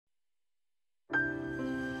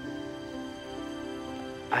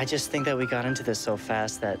I just think that we got into this so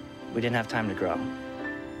fast that we didn't have time to grow.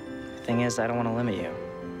 The thing is, I don't want to limit you.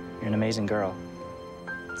 You're an amazing girl.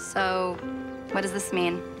 So, what does this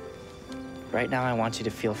mean? Right now, I want you to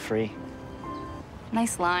feel free.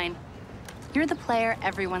 Nice line. You're the player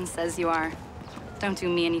everyone says you are. Don't do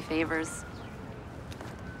me any favors.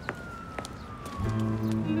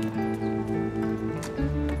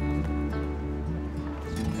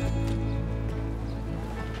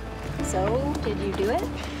 So, did you do it?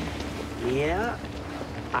 Yeah,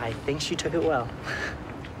 I think she took it well.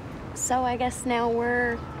 So I guess now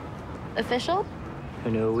we're official?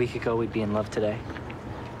 Who knew a week ago we'd be in love today?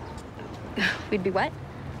 We'd be what?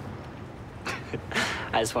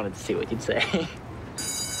 I just wanted to see what you'd say.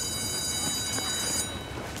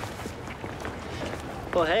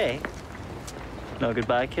 Well, hey. No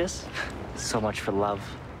goodbye kiss? So much for love.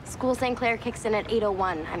 School St. Clair kicks in at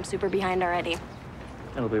 8:01. I'm super behind already.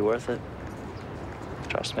 It'll be worth it.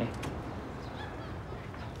 Trust me.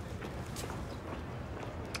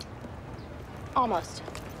 Almost.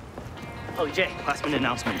 Holly J, last minute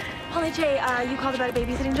announcement. Holly J, you called about a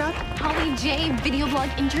babysitting job? Holly J, video blog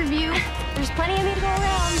interview. There's plenty of me to go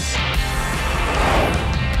around.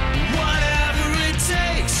 Whatever it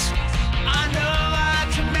takes, I know I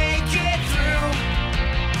can make it through.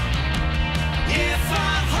 If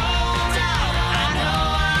I hold out, I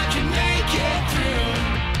know I can make it through.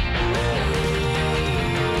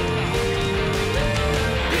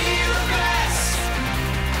 Be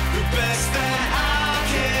the best that I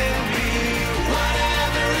can be.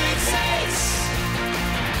 Whatever it takes,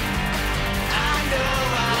 I know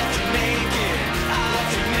I can make it. I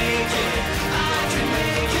can make it. I can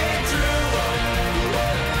make it through.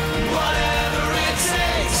 Whatever it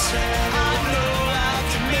takes, I know I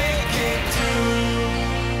can make it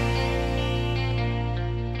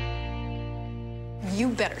through. You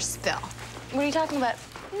better spell. What are you talking about?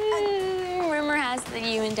 Rumor has that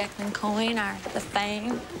you and Declan Coyne are the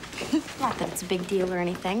thing. Not that it's a big deal or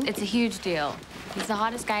anything. It's a huge deal. He's the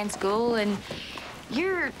hottest guy in school, and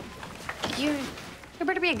There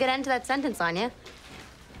better be a good end to that sentence, Anya.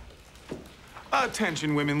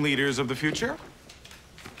 Attention, women leaders of the future.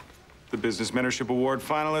 The Business Mentorship Award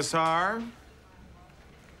finalists are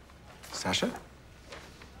Sasha,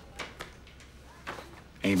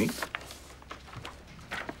 Amy,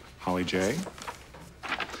 Holly J,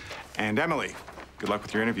 and Emily. Good luck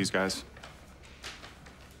with your interviews, guys.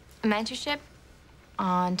 Mentorship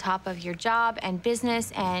on top of your job and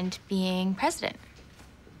business and being president.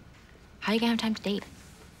 How are you gonna have time to date?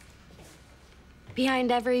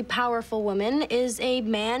 Behind every powerful woman is a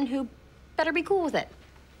man who better be cool with it.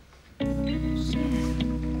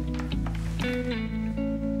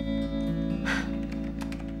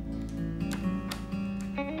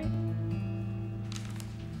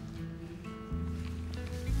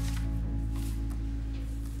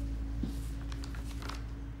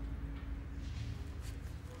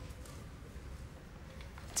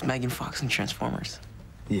 It's Megan Fox in Transformers.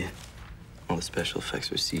 Yeah. All the special effects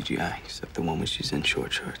were CGI, except the one where she's in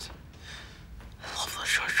short shorts. I love those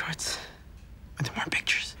short shorts. Are there more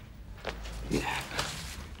pictures? Yeah.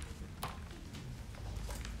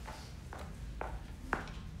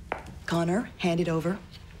 Connor, hand it over.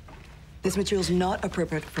 This material's not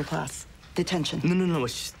appropriate for class. Detention. No,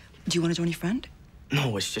 it's just... Do you want to join your friend?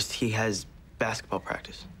 No, it's just he has basketball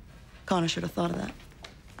practice. Connor should have thought of that.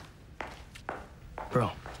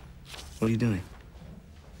 Bro, what are you doing?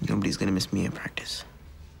 Nobody's gonna miss me in practice.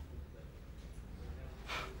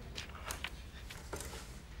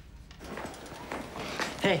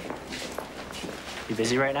 Hey, you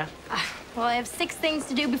busy right now? Well, I have 6 things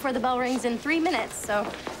to do before the bell rings in 3 minutes, so...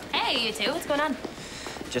 Hey, you two, what's going on?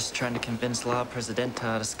 Just trying to convince La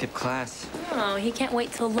Presidenta to skip class. Oh, he can't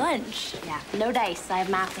wait till lunch. Yeah, no dice. I have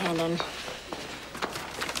math to hand in.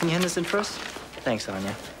 Can you hand this in for us? Thanks,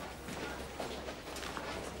 Anya.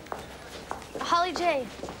 Holly J,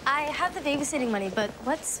 I have the babysitting money, but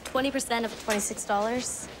what's 20% of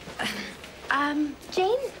 $26?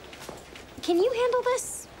 Jane, can you handle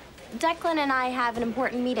this? Declan and I have an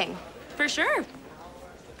important meeting. For sure.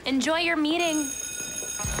 Enjoy your meeting.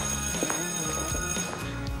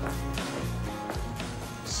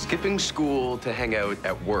 Skipping school to hang out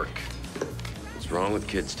at work. What's wrong with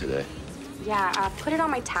kids today? Yeah, put it on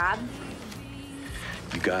my tab.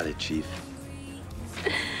 You got it, Chief.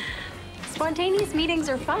 Spontaneous meetings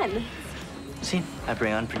are fun. See, I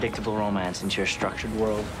bring unpredictable romance into your structured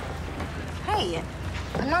world. Hey,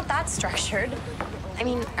 I'm not that structured. I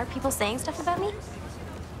mean, are people saying stuff about me?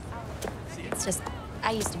 It's just,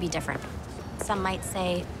 I used to be different. Some might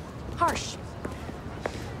say harsh.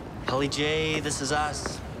 Holly J, this is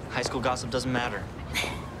us. High school gossip doesn't matter.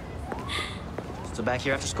 So back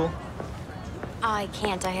here after school? I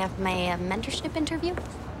can't. I have my mentorship interview.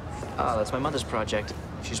 Oh, that's my mother's project.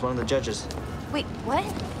 She's one of the judges. Wait, what?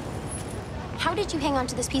 How did you hang on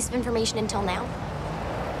to this piece of information until now?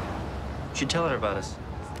 You should tell her about us.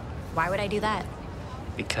 Why would I do that?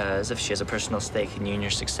 Because if she has a personal stake in you and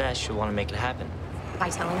your success, she'll want to make it happen. By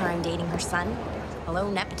telling her I'm dating her son?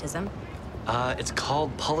 Hello, nepotism. It's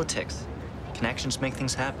called politics. Connections make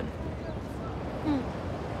things happen.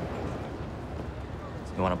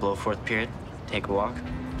 You want to blow fourth period? Take a walk?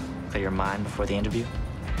 Clear your mind before the interview?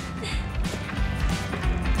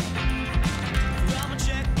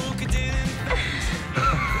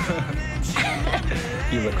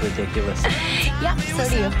 You look ridiculous. Yep, so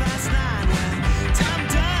do you.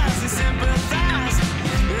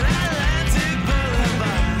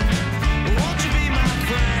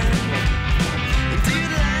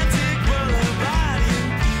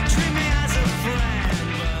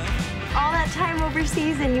 All that time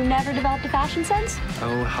overseas and you never developed a fashion sense?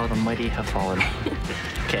 Oh, how the mighty have fallen.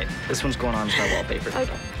 Okay, this one's going on as my wallpaper.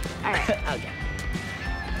 Okay, all right. Okay.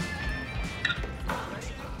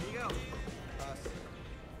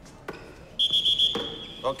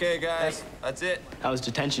 Okay, guys, that's it. How was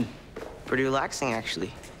detention? Pretty relaxing,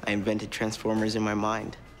 actually. I invented Transformers in my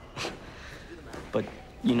mind. But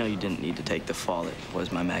you know you didn't need to take the fall that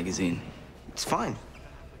was my magazine. It's fine.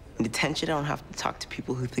 In detention, I don't have to talk to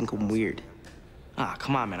people who think I'm weird. Ah,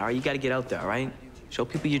 come on, man. All right, you gotta get out there, all right? Show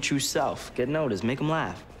people your true self. Get noticed. Make them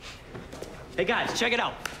laugh. Hey, guys, check it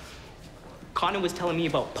out. Connor was telling me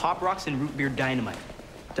about Pop Rocks and root beer dynamite.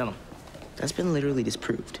 Tell him. That's been literally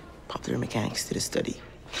disproved. Popular mechanics did a study.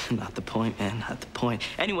 Not the point, man. Not the point.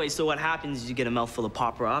 Anyway, so what happens is you get a mouthful of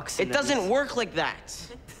Pop Rocks. It doesn't work like that.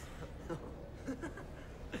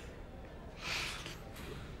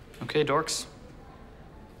 Okay, dorks.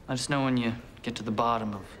 Let us know when you get to the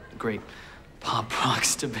bottom of the great Pop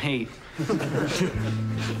Rocks debate.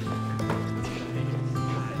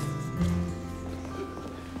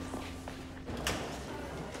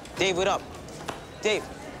 Dave, what up? Dave.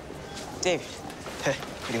 Dave. Hey,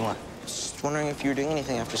 what do you want? Just wondering if you were doing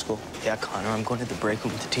anything after school. Yeah, Connor, I'm going to the break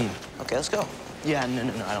room with the team. Okay, let's go. Yeah, no,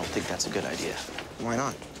 I don't think that's a good idea. Why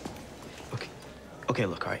not? Okay,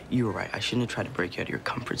 look, all right, you were right. I shouldn't have tried to break you out of your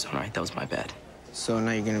comfort zone, all right? That was my bad. So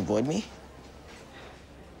now you're gonna avoid me?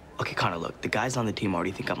 Okay, Connor, look, the guys on the team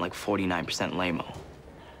already think I'm like 49% lame-o.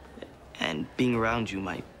 And being around you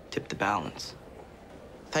might tip the balance.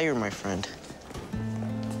 I thought you were my friend.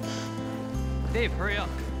 Dave, hurry up.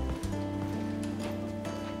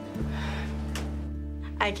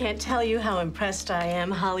 I can't tell you how impressed I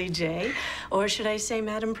am, Holly J. Or should I say,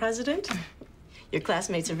 Madam President? Your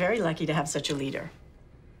classmates are very lucky to have such a leader.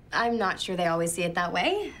 I'm not sure they always see it that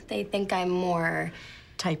way. They think I'm more...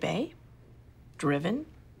 Type A? Driven?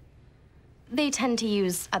 They tend to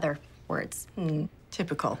use other words.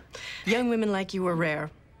 Typical. Young women like you are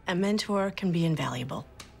rare. A mentor can be invaluable.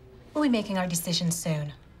 We'll be making our decisions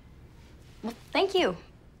soon. Well, thank you.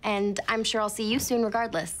 And I'm sure I'll see you soon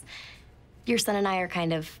regardless. Your son and I are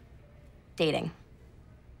kind of dating.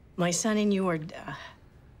 My son and you are...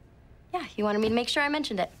 Yeah, you wanted me to make sure I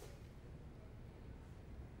mentioned it.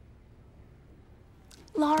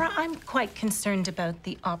 Laura, I'm quite concerned about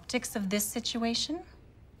the optics of this situation.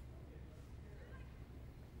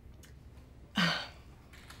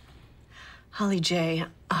 Holly J.,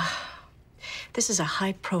 this is a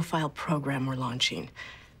high-profile program we're launching.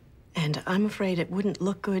 And I'm afraid it wouldn't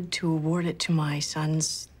look good to award it to my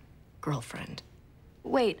son's girlfriend.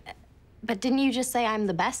 Wait, but didn't you just say I'm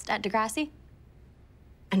the best at Degrassi?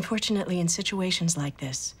 Unfortunately, in situations like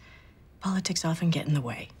this, politics often get in the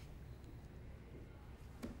way.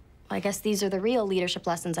 I guess these are the real leadership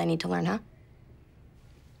lessons I need to learn, huh?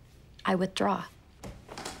 I withdraw.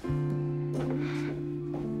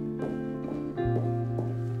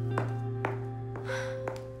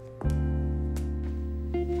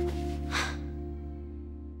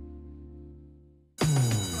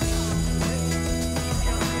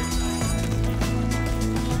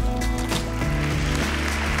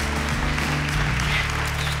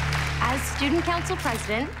 Student Council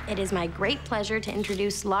President, it is my great pleasure to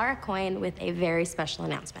introduce Laura Coyne with a very special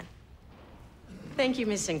announcement. Thank you,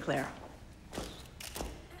 Miss Sinclair.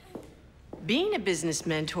 Being a business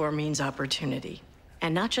mentor means opportunity,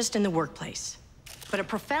 and not just in the workplace, but a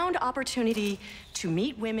profound opportunity to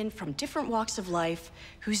meet women from different walks of life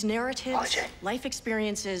whose narratives, life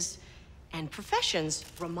experiences, and professions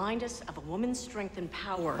remind us of a woman's strength and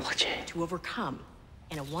power to overcome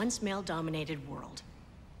in a once male-dominated world.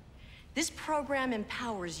 This program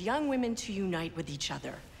empowers young women to unite with each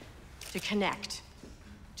other, to connect,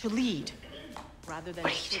 to lead, rather than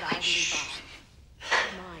sit idly by.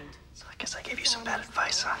 Guess I gave you some bad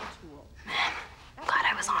advice, huh? Man, I'm glad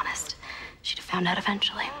I was honest. She'd have found out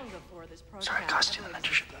eventually. Sorry it cost you the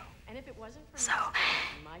mentorship, though. So,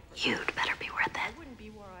 you'd better be worth it.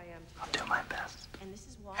 I'll do my best. And this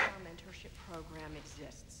is why our mentorship program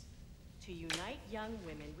exists. To unite young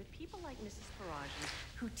women with people like Mrs. Faraji,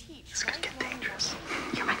 who teach. This could get dangerous.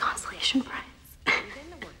 You're my consolation prize.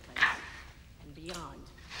 Within the workplace and beyond.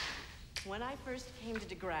 When I first came to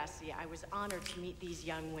Degrassi, I was honored to meet these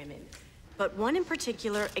young women. But one in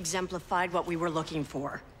particular exemplified what we were looking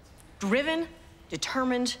for. Driven,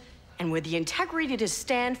 determined, and with the integrity to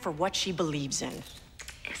stand for what she believes in.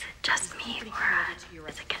 Is it just me, or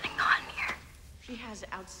is it getting on here? She has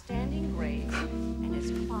outstanding grades and has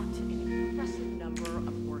clocked an impressive number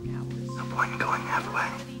of work hours. No point in going halfway.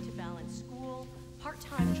 To balance school,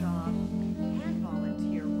 part-time job, and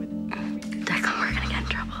volunteer with. Declan, we're gonna get in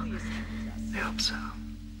trouble. I hope so.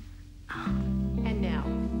 And now,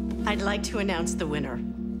 I'd like to announce the winner.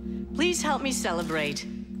 Please help me celebrate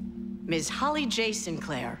Ms. Holly J.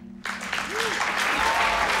 Sinclair. Ms.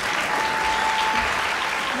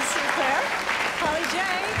 Sinclair, Holly J.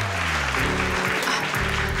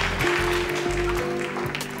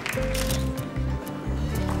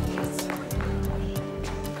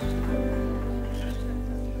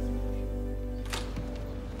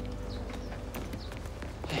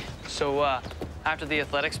 So, after the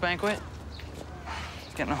athletics banquet,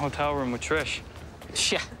 getting a hotel room with Trish.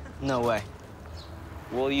 Yeah, no way.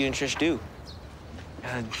 What will you and Trish do?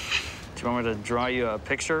 Do you want me to draw you a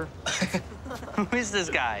picture? Who is this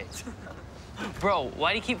guy? Bro,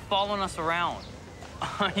 why do you keep following us around?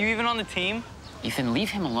 Are you even on the team? Ethan, leave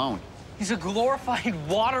him alone. He's a glorified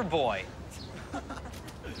water boy.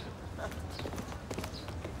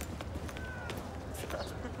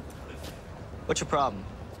 What's your problem?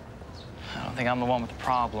 I don't think I'm the one with the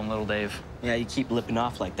problem, little Dave. Yeah, you keep lipping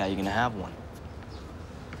off like that, you're gonna have one.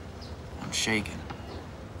 I'm shaking.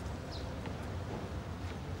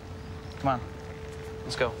 Come on,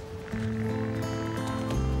 let's go.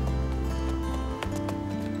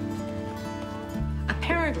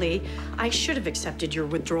 Apparently, I should have accepted your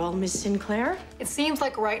withdrawal, Ms. Sinclair. It seems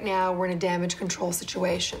like right now we're in a damage control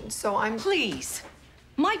situation, so I'm... Please.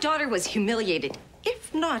 My daughter was humiliated,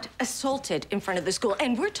 if not assaulted, in front of the school,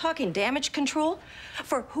 and we're talking damage control?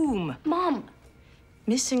 For whom? Mom.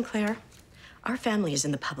 Miss Sinclair, our family is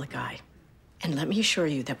in the public eye. And let me assure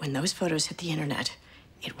you that when those photos hit the internet,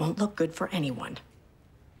 it won't look good for anyone.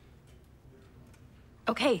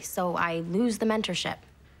 Okay, so I lose the mentorship.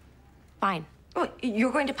 Fine. Oh,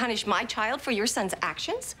 you're going to punish my child for your son's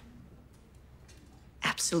actions?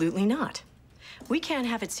 Absolutely not. We can't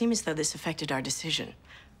have it seem as though this affected our decision.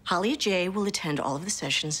 Holly J. will attend all of the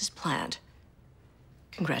sessions as planned.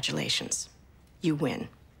 Congratulations. You win.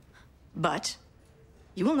 But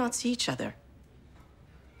you will not see each other.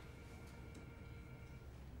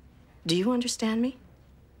 Do you understand me?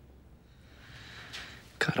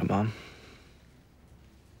 Got it, Mom.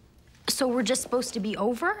 So we're just supposed to be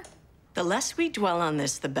over? The less we dwell on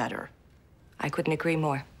this, the better. I couldn't agree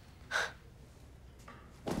more.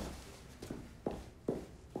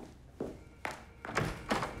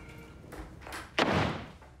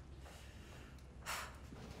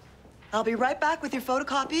 I'll be right back with your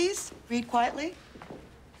photocopies. Read quietly.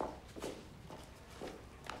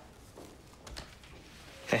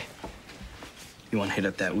 Hey, you want to hit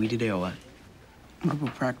up that weed today or what? What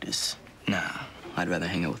about practice? Nah, I'd rather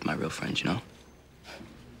hang out with my real friends, you know?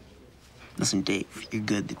 Listen, Dave, you're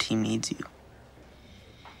good. The team needs you.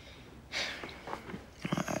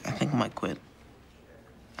 I think I might quit.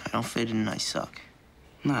 I don't fit in and I suck.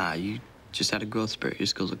 Nah, you just had a growth spurt. Your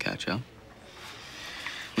skills will catch up.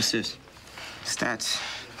 What's this? Stats.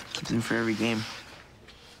 Keeps in for every game.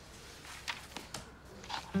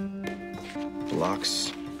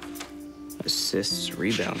 Blocks, assists,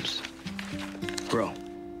 rebounds. Bro,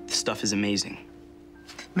 this stuff is amazing.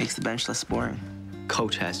 Makes the bench less boring.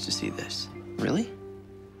 Coach has to see this. Really?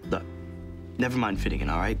 Look, never mind fitting in,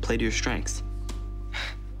 all right? Play to your strengths.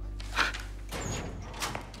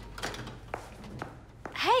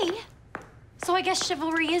 Hey, so I guess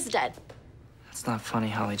chivalry is dead. That's not funny,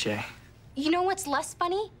 Holly J. You know what's less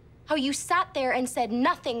funny? How you sat there and said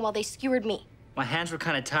nothing while they skewered me. My hands were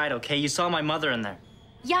kind of tied, okay? You saw my mother in there.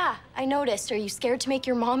 Yeah, I noticed. Are you scared to make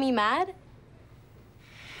your mommy mad?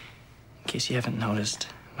 In case you haven't noticed,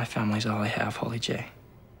 my family's all I have, Holly J.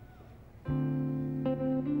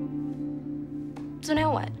 So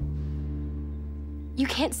now what? You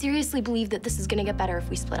can't seriously believe that this is gonna get better if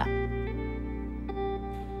we split up.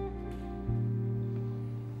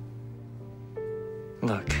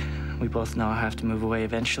 Look, we both know I have to move away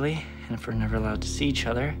eventually, and if we're never allowed to see each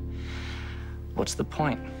other, What's the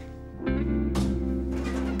point?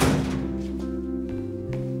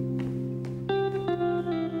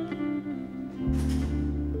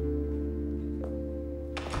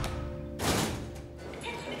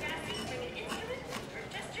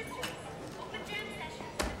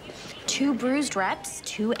 Two bruised reps,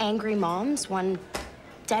 two angry moms, one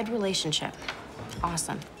dead relationship.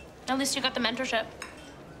 Awesome. At least you got the mentorship.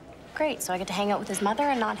 Great, so I get to hang out with his mother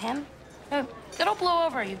and not him? It'll blow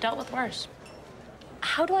over. You've dealt with worse.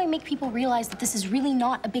 How do I make people realize that this is really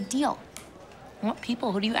not a big deal? What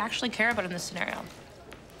people? Who do you actually care about in this scenario?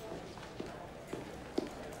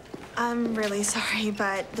 I'm really sorry,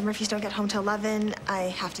 but the Murphys don't get home till 11. I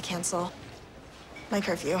have to cancel my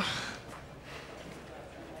curfew.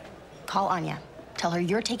 Call Anya. Tell her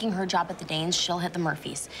you're taking her job at the Danes. She'll hit the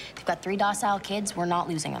Murphys. They've got 3 docile kids. We're not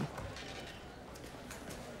losing them.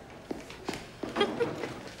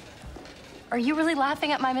 Are you really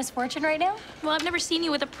laughing at my misfortune right now? Well, I've never seen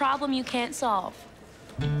you with a problem you can't solve.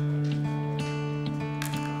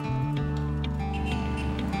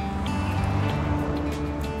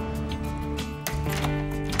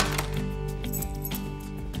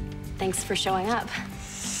 Thanks for showing up.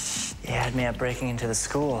 You had me at breaking into the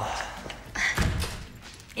school.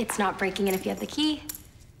 It's not breaking in if you have the key.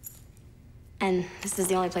 And this is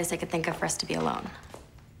the only place I could think of for us to be alone.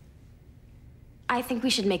 I think we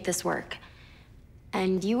should make this work.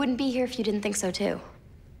 And you wouldn't be here if you didn't think so, too.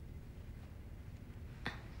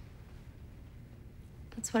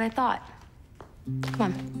 That's what I thought. Come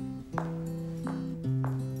on.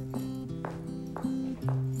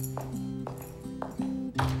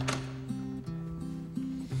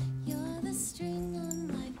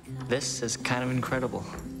 This is kind of incredible.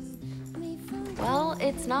 Well,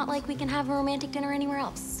 it's not like we can have a romantic dinner anywhere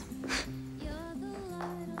else.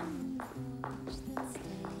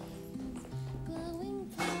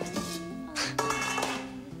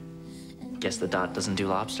 Guess the dot doesn't do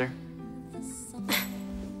lobster?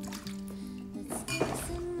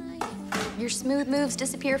 Your smooth moves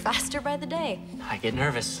disappear faster by the day. I get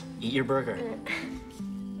nervous. Eat your burger.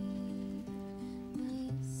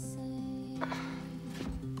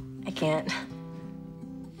 I can't.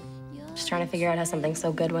 Just trying to figure out how something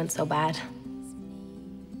so good went so bad.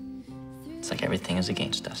 It's like everything is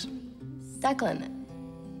against us. Declan,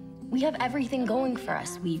 we have everything going for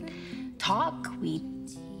us. We talk, we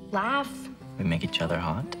laugh. We make each other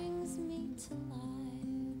hot.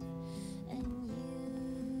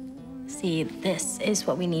 See, this is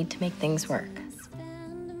what we need to make things work.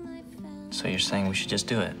 So you're saying we should just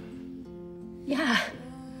do it? Yeah,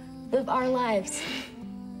 live our lives.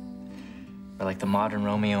 We're like the modern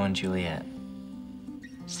Romeo and Juliet.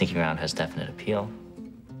 Sneaking around has definite appeal.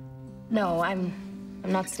 No, I'm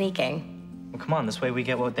not sneaking. Well, come on, this way we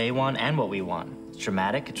get what they want and what we want. It's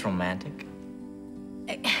dramatic, it's romantic.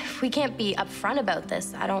 If we can't be upfront about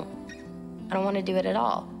this, I don't want to do it at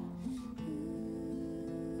all.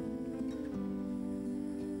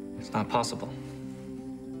 It's not possible.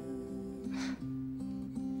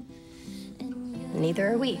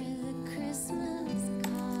 Neither are we.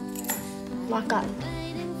 Lock up.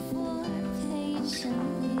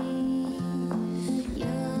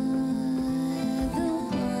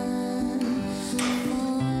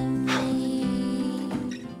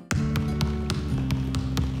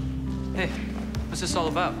 Hey, what's this all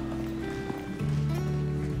about?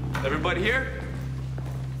 Everybody here?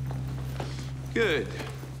 Good.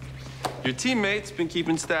 Your teammate's been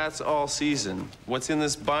keeping stats all season. What's in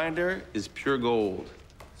this binder is pure gold.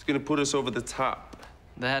 It's gonna put us over the top.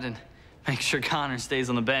 That and make sure Connor stays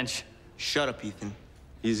on the bench. Shut up, Ethan.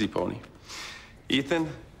 Easy, Pony. Ethan,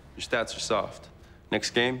 your stats are soft.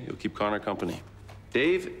 Next game, you'll keep Connor company.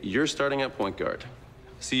 Dave, you're starting at point guard.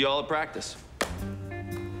 See you all at practice.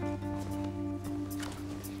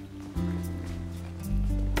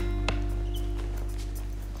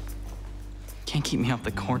 Can't keep me off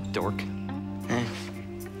the court, dork. Hey,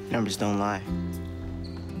 numbers don't lie.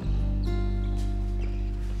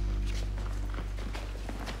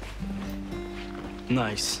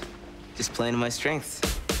 Nice. Just playing to my strengths.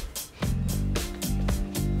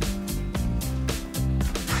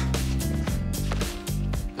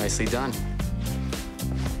 Nicely done.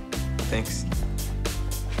 Thanks.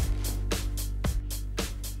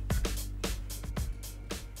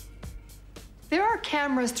 There are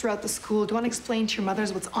cameras throughout the school. Do you want to explain to your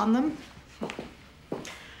mothers what's on them?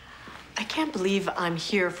 I can't believe I'm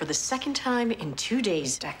here for the second time in 2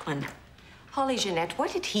 days, Declan. Holly Jeanette,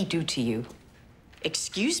 what did he do to you?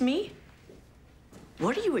 Excuse me?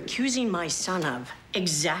 What are you accusing my son of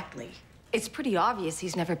exactly? It's pretty obvious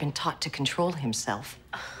he's never been taught to control himself.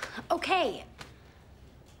 Okay.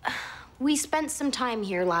 We spent some time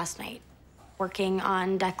here last night, working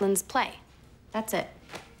on Declan's play. That's it.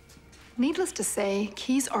 Needless to say,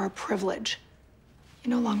 keys are a privilege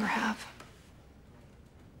you no longer have.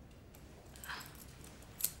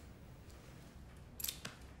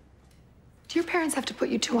 Do your parents have to put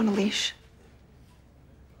you two on a leash?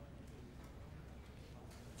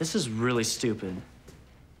 This is really stupid.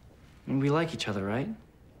 I mean, we like each other, right?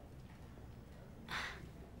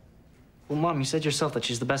 Well, Mom, you said yourself that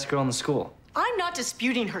she's the best girl in the school. I'm not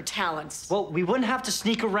disputing her talents. Well, we wouldn't have to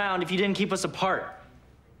sneak around if you didn't keep us apart.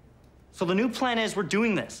 So the new plan is we're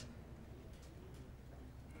doing this.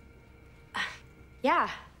 Yeah,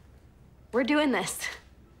 we're doing this.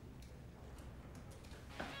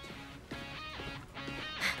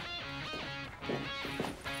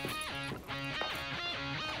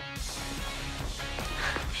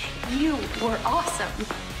 You were awesome.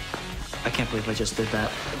 I can't believe I just did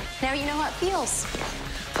that. Now you know how it feels.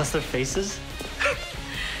 Plus their faces.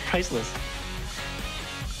 Priceless.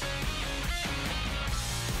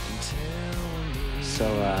 So,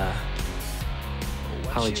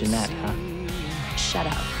 Holly Jeanette, huh? Shut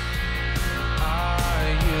up.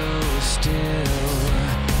 Are you still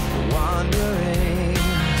wondering?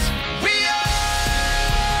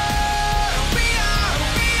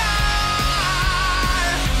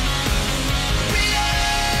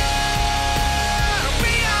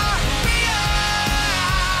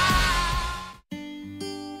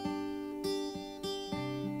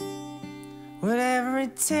 Whatever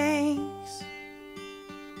it takes,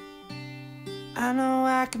 I know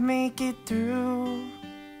I can make it through.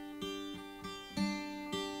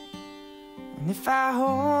 And if I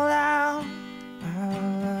hold out my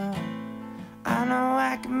love, I know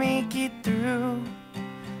I can make it through.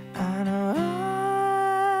 I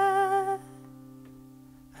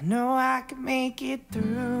know I can make it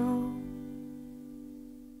through.